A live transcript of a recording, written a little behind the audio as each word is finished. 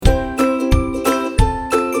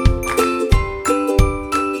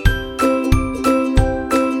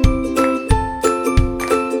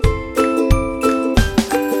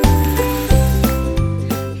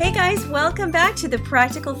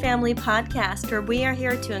Practical Family Podcast, where we are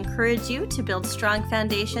here to encourage you to build strong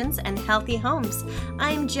foundations and healthy homes.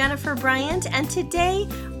 I'm Jennifer Bryant, and today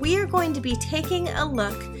we are going to be taking a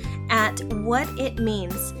look at what it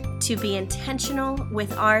means to be intentional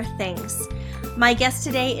with our things. My guest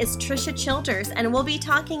today is Tricia Childers, and we'll be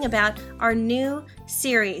talking about our new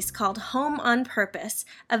series called Home on Purpose,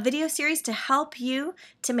 a video series to help you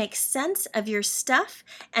to make sense of your stuff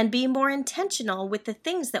and be more intentional with the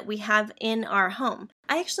things that we have in our home.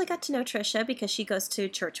 I actually got to know Tricia because she goes to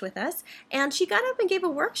church with us, and she got up and gave a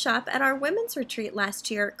workshop at our women's retreat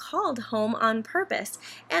last year called Home on Purpose,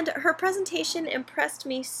 and her presentation impressed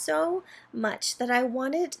me so much that I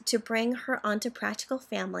wanted to bring her onto Practical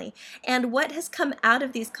Family. And what has come out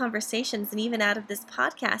of these conversations and even out of this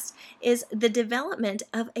podcast is the development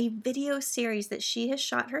of a video series that she has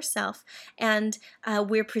shot herself, and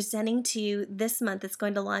we're presenting to you this month. It's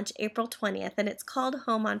going to launch April 20th, and it's called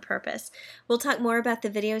Home on Purpose. We'll talk more about the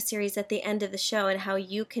video series at the end of the show and how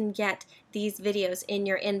you can get these videos in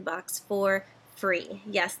your inbox for free.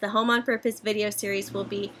 Yes, the Home on Purpose video series will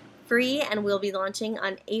be free and we'll be launching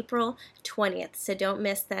on April 20th, so don't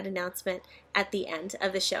miss that announcement at the end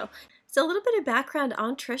of the show. So a little bit of background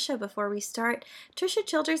on Tricia before we start. Tricia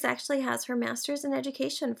Childers actually has her master's in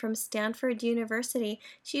education from Stanford University.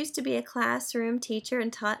 She used to be a classroom teacher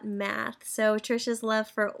and taught math. So Tricia's love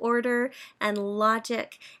for order and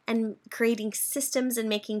logic and creating systems and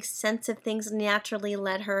making sense of things naturally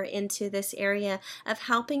led her into this area of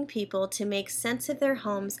helping people to make sense of their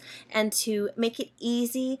homes and to make it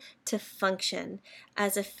easy to function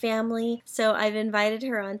as a family. So I've invited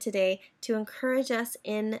her on today to encourage us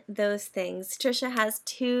in those things. Tricia has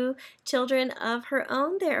 2 children of her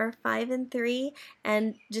own. They are 5 and 3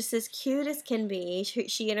 and just as cute as can be.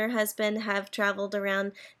 She and her husband have traveled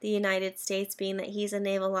around the United States, being that he's a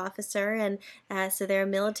naval officer, and so they're a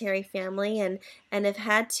military family, and have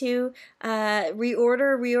had to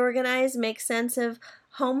reorganize, make sense of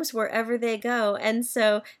homes wherever they go. And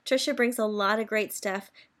so Tricia brings a lot of great stuff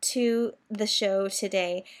to the show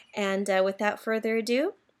today. And without further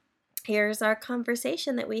ado, here's our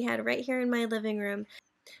conversation that we had right here in my living room.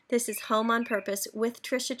 This is Home on Purpose with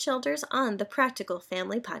Tricia Childers on the Practical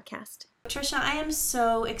Family Podcast. Tricia, I am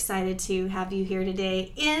so excited to have you here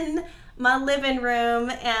today in my living room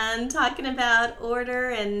and talking about order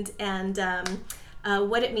and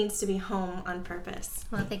what it means to be home on purpose.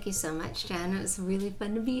 Well, thank you so much, Jen. It was really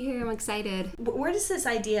fun to be here. I'm excited. Where does this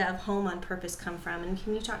idea of home on purpose come from? And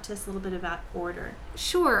can you talk to us a little bit about order?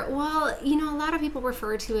 Sure. Well, a lot of people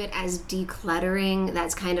refer to it as decluttering.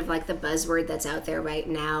 That's kind of like the buzzword that's out there right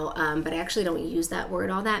now. But I actually don't use that word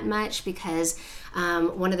all that much because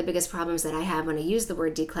one of the biggest problems that I have when I use the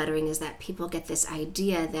word decluttering is that people get this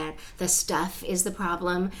idea that the stuff is the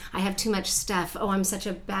problem. I have too much stuff. Oh, I'm such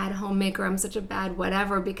a bad homemaker. I'm such a bad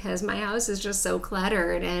whatever because my house is just so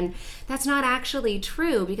cluttered. And that's not actually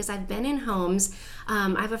true because I've been in homes.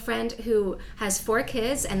 I have a friend who has 4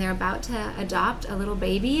 kids and they're about to adopt a little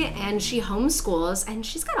baby, and she homeschools, and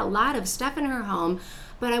she's got a lot of stuff in her home,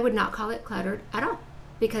 but I would not call it cluttered at all.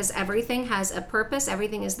 Because everything has a purpose,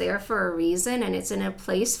 everything is there for a reason, and it's in a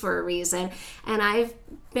place for a reason. And I've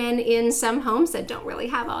been in some homes that don't really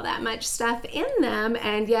have all that much stuff in them,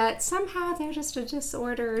 and yet somehow they're just a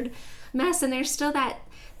disordered mess, and there's still that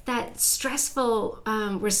stressful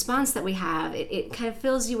response that we have. It kind of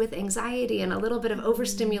fills you with anxiety and a little bit of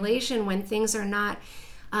overstimulation when things are not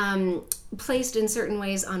placed in certain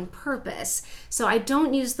ways on purpose. So I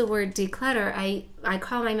don't use the word declutter. I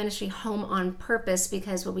call my ministry Home on Purpose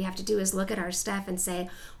because what we have to do is look at our stuff and say,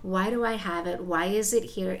 why do I have it? Why is it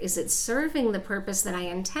here? Is it serving the purpose that I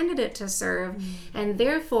intended it to serve? Mm-hmm. And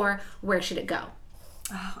therefore, where should it go?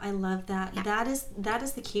 Oh, I love that. Yeah. That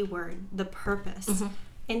is the key word, the purpose. Mm-hmm.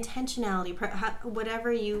 Intentionality,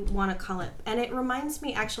 whatever you want to call it. And it reminds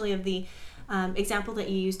me actually of the example that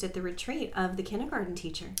you used at the retreat of the kindergarten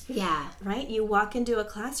teacher. Yeah. Right? You walk into a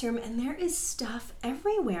classroom and there is stuff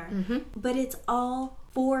everywhere, mm-hmm. but it's all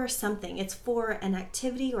for something. It's for an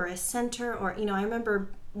activity or a center or, I remember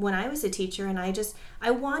when I was a teacher and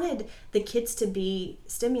I wanted the kids to be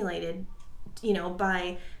stimulated,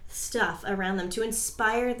 by stuff around them to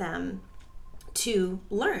inspire them to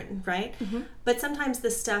learn, right? Mm-hmm. But sometimes the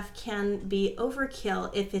stuff can be overkill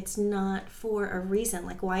if it's not for a reason.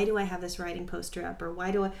 Like, why do I have this writing poster up? Or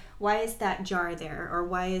why is that jar there? Or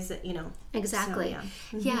why is it, Exactly.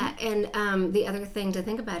 So, yeah. And the other thing to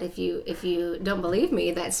think about, if you don't believe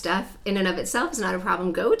me, that stuff in and of itself is not a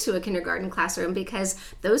problem, go to a kindergarten classroom because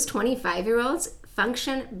those 25-year-olds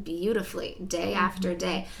function beautifully day after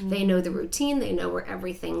day. They know the routine. They know where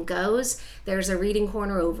everything goes. There's a reading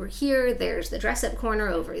corner over here. There's the dress-up corner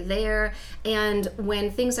over there. And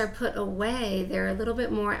when things are put away, they're a little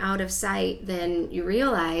bit more out of sight than you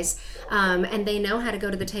realize. And they know how to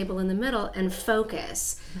go to the table in the middle and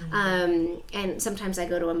focus. And sometimes I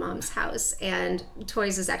go to a mom's house, and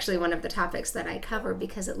toys is actually one of the topics that I cover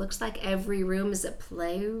because it looks like every room is a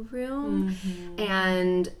playroom.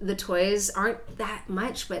 And the toys aren't that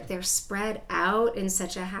much, but they're spread out in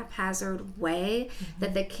such a haphazard way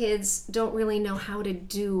that the kids don't really know how to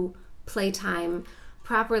do playtime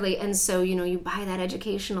properly. And so, you buy that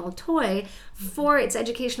educational toy for its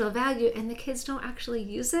educational value, and the kids don't actually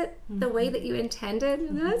use it the way that you intended.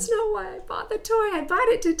 And that's not why I bought the toy. I bought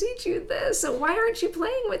it to teach you this. So why aren't you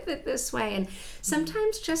playing with it this way? And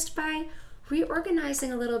sometimes just by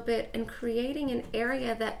reorganizing a little bit and creating an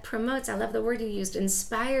area that promotes, I love the word you used,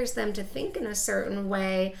 inspires them to think in a certain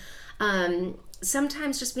way.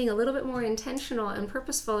 Sometimes just being a little bit more intentional and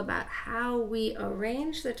purposeful about how we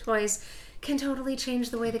arrange the toys can totally change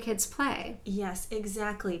the way the kids play. Yes,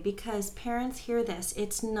 exactly. Because parents hear this.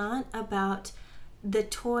 It's not about the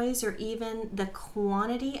toys or even the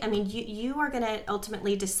quantity. I mean, you are going to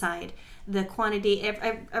ultimately decide the quantity.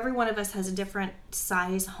 Every one of us has a different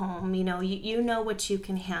size home. You know what you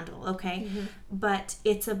can handle, okay? But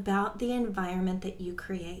it's about the environment that you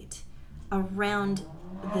create around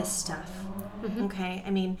this stuff, okay?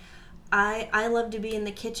 I mean, I love to be in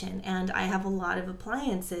the kitchen, and I have a lot of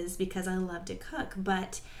appliances because I love to cook,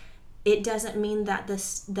 but it doesn't mean that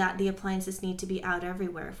the appliances need to be out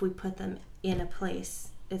everywhere. If we put them in a place,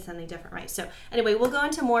 it's something different, right? So anyway, we'll go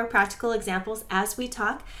into more practical examples as we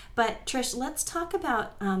talk, but Trish, let's talk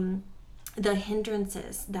about the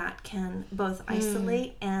hindrances that can both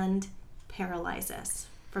isolate and paralyze us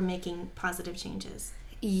from making positive changes.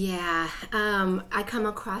 Yeah, I come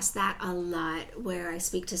across that a lot where I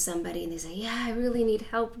speak to somebody and they say, yeah, I really need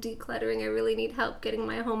help decluttering. I really need help getting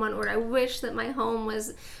my home on order. I wish that my home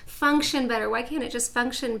was function better. Why can't it just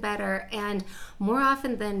function better? And more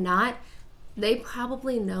often than not, they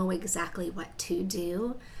probably know exactly what to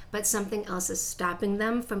do, but something else is stopping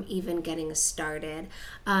them from even getting started.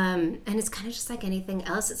 And it's kind of just like anything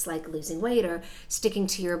else. It's like losing weight or sticking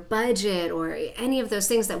to your budget or any of those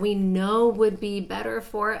things that we know would be better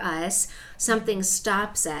for us. Something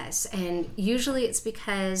stops us. And usually it's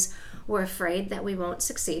because we're afraid that we won't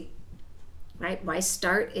succeed, right? Why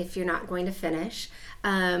start if you're not going to finish?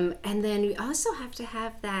 And then you also have to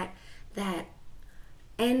have that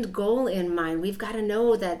end goal in mind. We've got to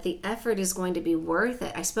know that the effort is going to be worth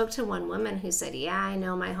it. I spoke to one woman who said, yeah, I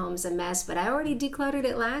know my home's a mess, but I already decluttered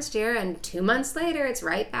it last year, and 2 months later it's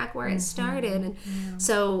right back where it started. And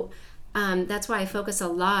so that's why I focus a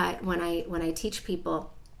lot when I teach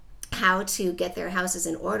people how to get their houses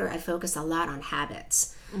in order. I focus a lot on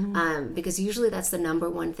habits. Because usually that's the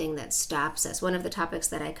number one thing that stops us. One of the topics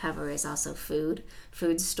that I cover is also food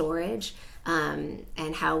storage,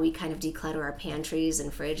 and how we kind of declutter our pantries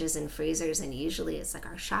and fridges and freezers. And usually it's like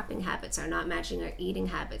our shopping habits are not matching our eating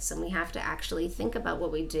habits, and we have to actually think about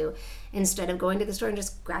what we do instead of going to the store and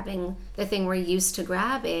just grabbing the thing we're used to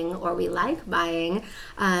grabbing or we like buying.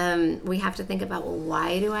 We have to think about, well,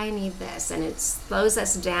 why do I need this? And it slows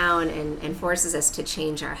us down and forces us to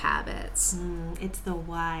change our habits. It's the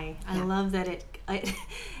why. I love that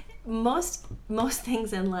most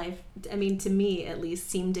things in life, I mean, to me at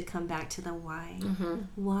least, seem to come back to the why.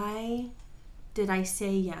 Why did I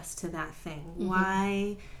say yes to that thing?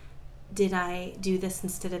 Why did I do this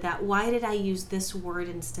instead of that? Why did I use this word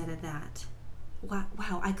instead of that?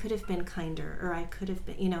 Wow, I could have been kinder, or I could have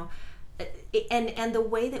been, and the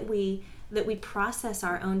way that we process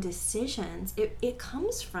our own decisions, it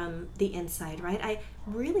comes from the inside, right? I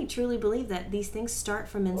really truly believe that these things start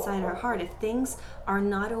from inside our heart. If things are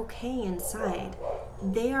not okay inside,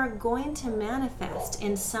 they are going to manifest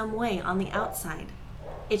in some way on the outside.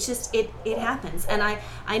 It's just, it happens. And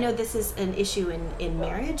I know this is an issue in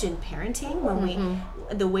marriage and parenting when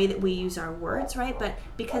the way that we use our words, right? But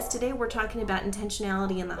because today we're talking about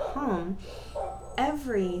intentionality in the home,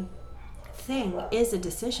 everything is a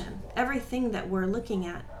decision. Everything that we're looking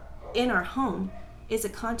at in our home is a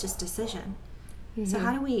conscious decision. So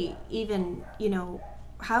how do we even,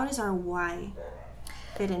 how does our why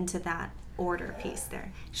fit into that order piece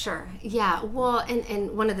there? Sure. Yeah. Well,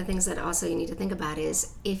 and one of the things that also you need to think about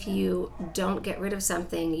is if you don't get rid of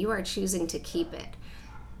something, you are choosing to keep it.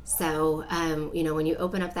 So, when you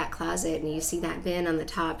open up that closet and you see that bin on the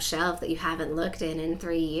top shelf that you haven't looked in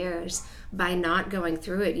 3 years, by not going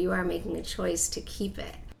through it, you are making a choice to keep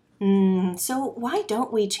it. So why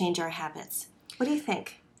don't we change our habits? What do you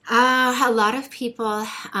think? A lot of people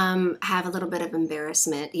have a little bit of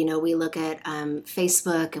embarrassment. We look at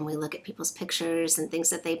Facebook and we look at people's pictures and things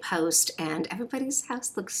that they post, and everybody's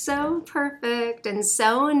house looks so perfect and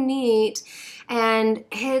so neat. And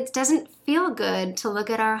it doesn't feel good to look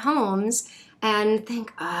at our homes and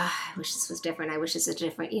think, I wish this was different. I wish this was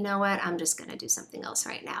different. You know what? I'm just going to do something else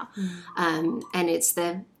right now. And it's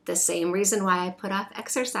the same reason why I put off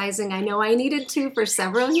exercising. I know I needed to for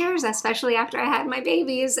several years, especially after I had my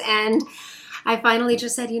babies. And I finally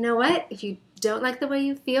just said, you know what? If you don't like the way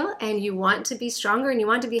you feel and you want to be stronger and you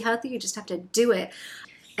want to be healthy, you just have to do it.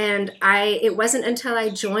 And it wasn't until I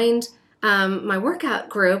joined my workout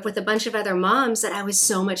group with a bunch of other moms that I was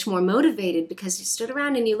so much more motivated, because you stood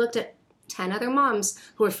around and you looked at 10 other moms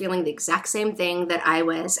who were feeling the exact same thing that I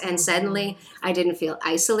was. And suddenly I didn't feel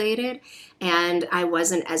isolated and I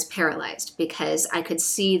wasn't as paralyzed, because I could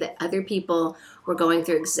see that other people were going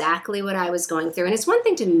through exactly what I was going through. And it's one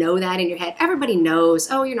thing to know that in your head. Everybody knows,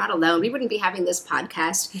 oh, you're not alone. We wouldn't be having this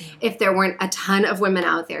podcast if there weren't a ton of women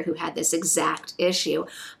out there who had this exact issue.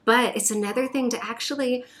 But it's another thing to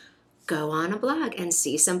actually go on a blog and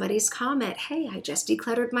see somebody's comment. Hey, I just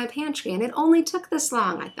decluttered my pantry and it only took this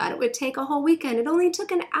long. I thought it would take a whole weekend. It only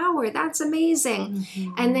took an hour. That's amazing.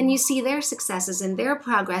 And then you see their successes and their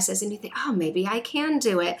progresses and you think, oh, maybe I can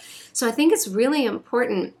do it. So I think it's really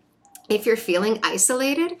important, if you're feeling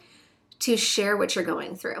isolated, to share what you're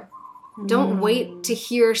going through. Don't wait to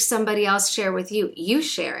hear somebody else share with you. You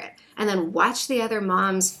share it. And then watch the other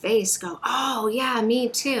mom's face go, oh, yeah, me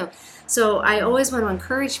too. So I always want to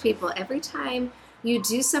encourage people, every time you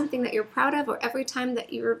do something that you're proud of, or every time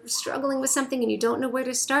that you're struggling with something and you don't know where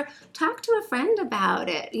to start, talk to a friend about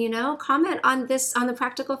it. Comment on the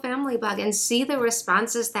Practical Family blog and see the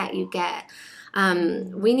responses that you get.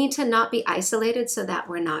 We need to not be isolated so that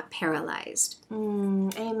we're not paralyzed.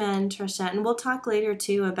 Amen, Trisha. And we'll talk later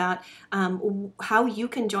too about how you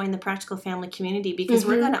can join the Practical Family community, because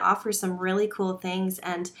we're going to offer some really cool things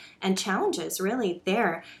and challenges really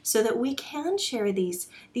there, so that we can share these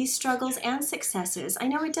struggles and successes. I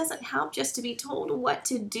know it doesn't help just to be told what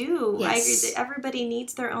to do. Yes. I agree that everybody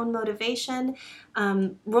needs their own motivation.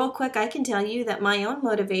 Real quick, I can tell you that my own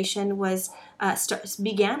motivation was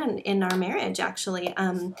began in our marriage, actually.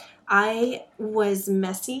 I was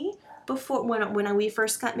messy before when we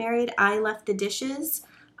first got married. I left the dishes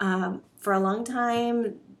for a long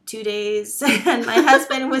time, 2 days, and my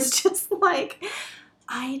husband was just like,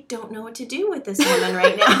 I don't know what to do with this woman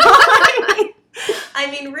right now. I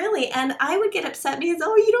mean, really. And I would get upset because,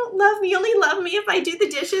 oh, you don't love me. You only love me if I do the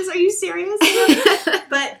dishes. Are you serious?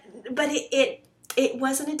 But it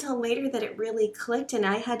wasn't until later that it really clicked, and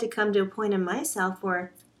I had to come to a point in myself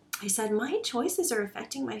where I said, my choices are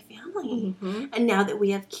affecting my family. And now that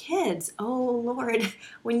we have kids, oh Lord,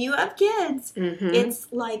 when you have kids,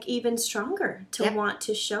 it's like even stronger to want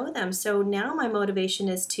to show them. So now my motivation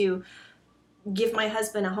is to give my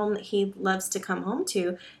husband a home that he loves to come home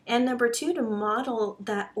to. And number 2, to model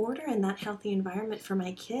that order and that healthy environment for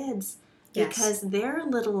my kids, because their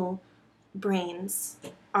little brains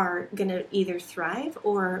are going to either thrive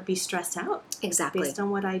or be stressed out. Exactly. Based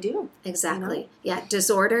on what I do. Exactly. Yeah.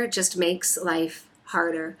 Disorder just makes life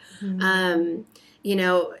harder.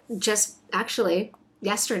 Just actually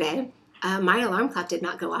yesterday, my alarm clock did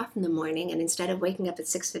not go off in the morning, and instead of waking up at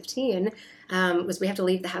 6:15, we have to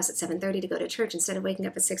leave the house at 7:30 to go to church. Instead of waking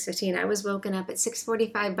up at 6:15, I was woken up at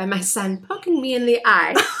 6:45 by my son poking me in the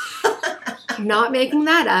eye. Not making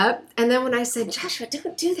that up. And then when I said, Joshua,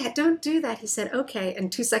 don't do that, he said, okay.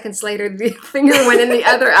 And 2 seconds later, the finger went in the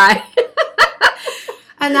other eye.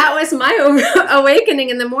 And that was my awakening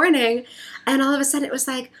in the morning. And all of a sudden it was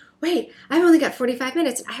like, wait, I've only got 45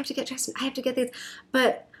 minutes. I have to get dressed. And I have to get these.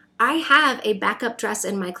 But I have a backup dress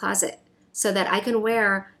in my closet so that I can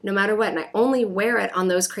wear no matter what. And I only wear it on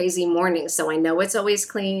those crazy mornings. So I know it's always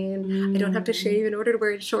clean. I don't have to shave in order to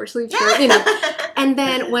wear a short sleeve shirt, And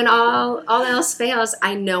then when all else fails,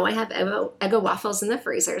 I know I have Eggo waffles in the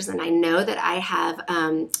freezers. And I know that I have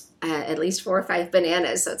at least 4 or 5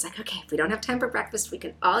 bananas. So it's like, okay, if we don't have time for breakfast, we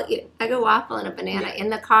can all eat an Eggo waffle and a banana in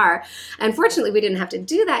the car. Unfortunately, we didn't have to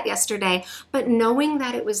do that yesterday. But knowing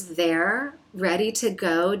that it was there, ready to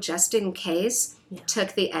go just in case,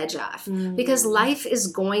 took the edge off. Because life is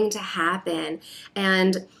going to happen.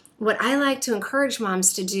 And what I like to encourage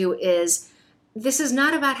moms to do is, this is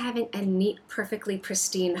not about having a neat, perfectly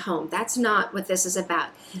pristine home. That's not what this is about.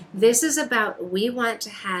 This is about, we want to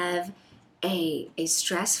have a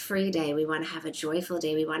stress-free day. We want to have a joyful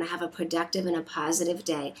day. We want to have a productive and a positive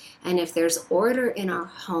day. And if there's order in our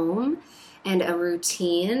home and a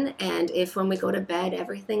routine, and if when we go to bed,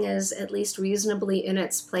 everything is at least reasonably in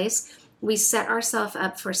its place, We set ourselves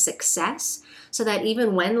up for success so that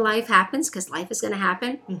even when life happens, because life is going to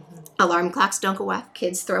happen, alarm clocks don't go off,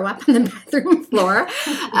 kids throw up on the bathroom floor,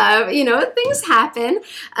 things happen.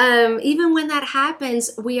 Even when that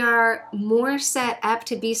happens, we are more set up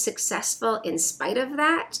to be successful in spite of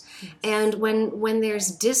that. Yes. And when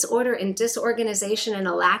there's disorder and disorganization and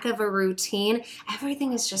a lack of a routine,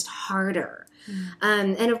 everything is just harder.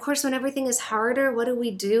 And of course, when everything is harder, what do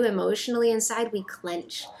we do emotionally inside? We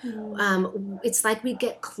clench. It's like we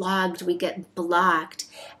get clogged, we get blocked,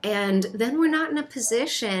 and then we're not in a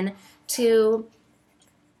position to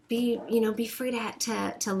be free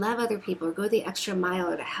to love other people or go the extra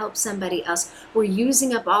mile or to help somebody else. We're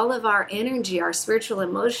using up all of our energy, our spiritual,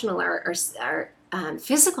 emotional, our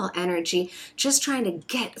physical energy, just trying to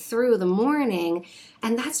get through the morning.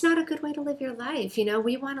 And that's not a good way to live your life.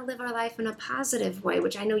 We want to live our life in a positive way,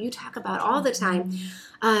 which I know you talk about all the time.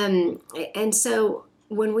 And so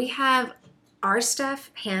when we have our stuff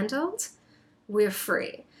handled, we're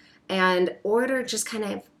free. And order just kind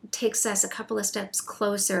of takes us a couple of steps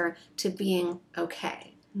closer to being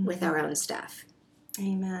okay with our own stuff.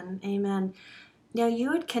 Amen. Amen. Now,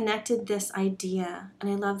 you had connected this idea, and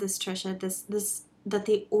I love this, Tricia, this that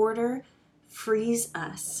the order frees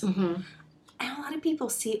us. And a lot of people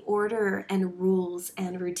see order and rules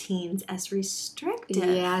and routines as restrictive.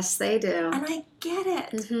 Yes, they do. And I get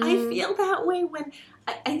it. I feel that way when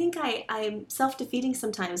I think I'm self-defeating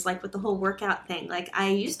sometimes, like with the whole workout thing. Like I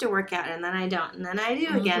used to work out and then I don't, and then I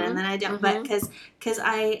do again, and then I don't. But because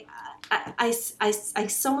I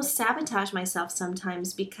almost sabotage myself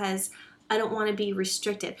sometimes because I don't want to be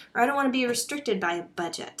restricted, or I don't want to be restricted by a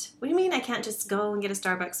budget. What do you mean I can't just go and get a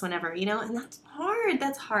Starbucks whenever, And that's hard.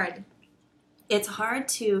 That's hard. It's hard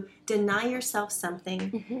to deny yourself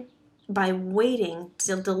something by waiting,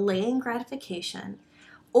 delaying gratification,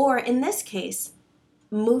 or in this case,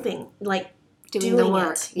 moving, like doing the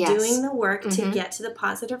work. Doing the work to get to the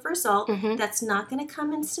positive result. That's not going to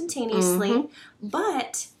come instantaneously.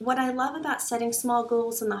 But what I love about setting small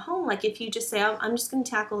goals in the home, like if you just say, I'm just going to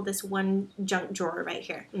tackle this one junk drawer right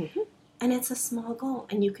here. And it's a small goal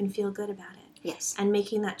and you can feel good about it. Yes. And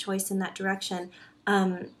making that choice in that direction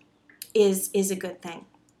is a good thing.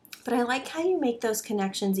 But I like how you make those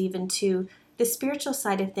connections even to the spiritual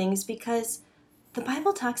side of things, because the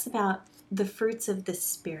Bible talks about the fruits of the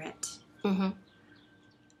Spirit.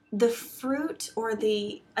 The fruit, or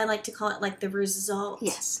I like to call it like the result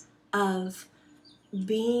of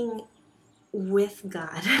being with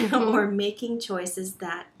God or making choices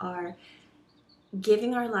that are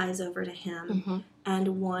giving our lives over to Him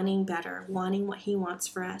and wanting better, wanting what He wants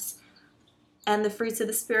for us. And the fruits of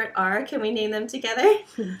the Spirit are, can we name them together?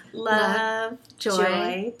 Love,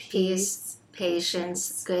 joy, peace,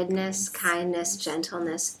 patience, goodness, kindness,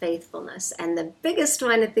 gentleness, faithfulness, and the biggest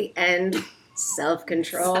one at the end,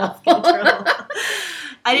 self-control.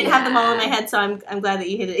 I didn't have them all in my head, so I'm glad that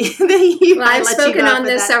you hit it. I've spoken on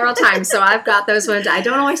this several times, so I've got those ones. I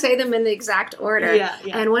don't always say them in the exact order.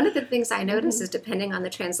 And one of the things I notice is, depending on the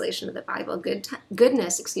translation of the Bible,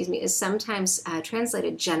 goodness, is sometimes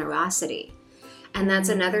translated generosity. And that's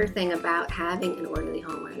another thing about having an orderly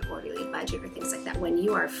home or an orderly budget or things like that. When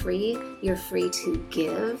you are free, you're free to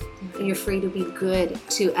give, and you're free to be good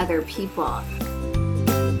to other people.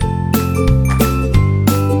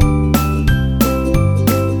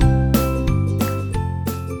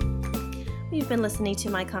 You've been listening to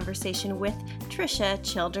my conversation with Tricia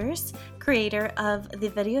Childers, creator of the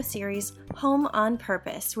video series Home on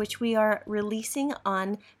Purpose, which we are releasing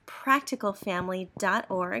on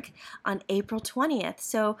practicalfamily.org on April 20th.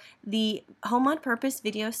 So the Home on Purpose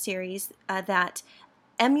video series that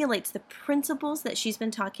emulates the principles that she's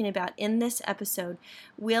been talking about in this episode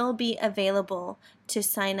will be available to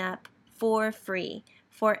sign up for free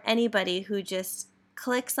for anybody who just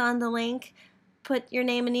clicks on the link, put your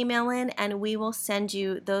name and email in, and we will send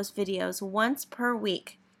you those videos once per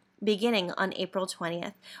week beginning on April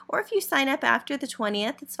 20th. Or if you sign up after the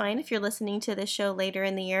 20th, it's fine. If you're listening to this show later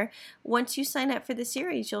in the year, once you sign up for the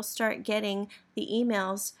series, you'll start getting the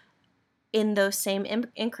emails in those same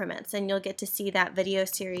increments, and you'll get to see that video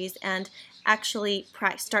series and actually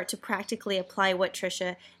start to practically apply what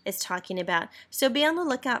Tricia is talking about. So be on the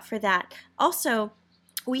lookout for that. Also,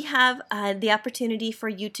 we have the opportunity for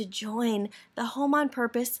you to join the Home on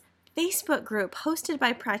Purpose Facebook group hosted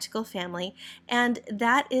by Practical Family, and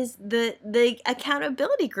that is the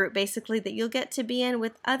accountability group basically that you'll get to be in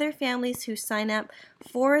with other families who sign up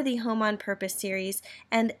for the Home on Purpose series.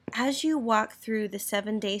 And as you walk through the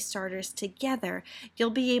 7-day starters together, you'll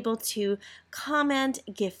be able to comment,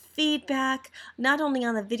 give feedback, not only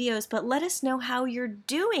on the videos, but let us know how you're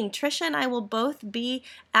doing. Trisha and I will both be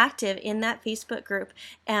active in that Facebook group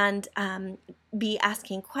and be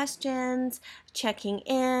asking questions, checking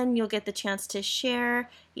in. You'll get the chance to share,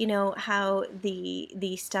 how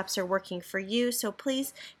the steps are working for you. So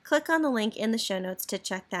please click on the link in the show notes to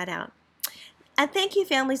check that out. And thank you,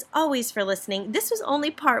 families, always for listening. This was only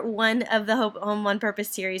part 1 of the Home on Purpose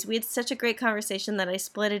series. We had such a great conversation that I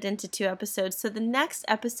split it into 2 episodes. So the next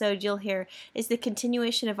episode you'll hear is the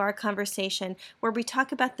continuation of our conversation, where we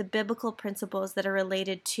talk about the biblical principles that are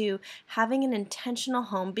related to having an intentional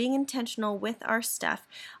home, being intentional with our stuff,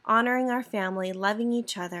 honoring our family, loving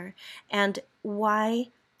each other, and why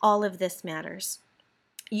all of this matters.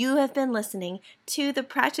 You have been listening to the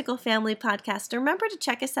Practical Family Podcast. Remember to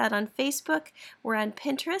check us out on Facebook. We're on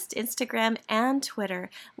Pinterest, Instagram, and Twitter.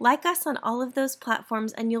 Like us on all of those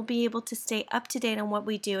platforms, and you'll be able to stay up to date on what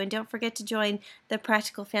we do. And don't forget to join the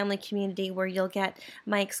Practical Family community, where you'll get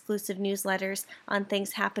my exclusive newsletters on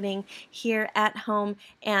things happening here at home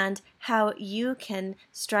and how you can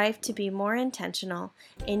strive to be more intentional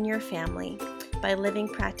in your family by living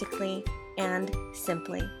practically and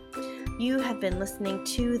simply. You have been listening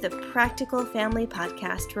to the Practical Family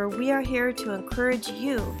Podcast, where we are here to encourage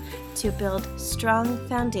you to build strong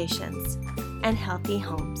foundations and healthy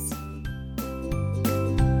homes.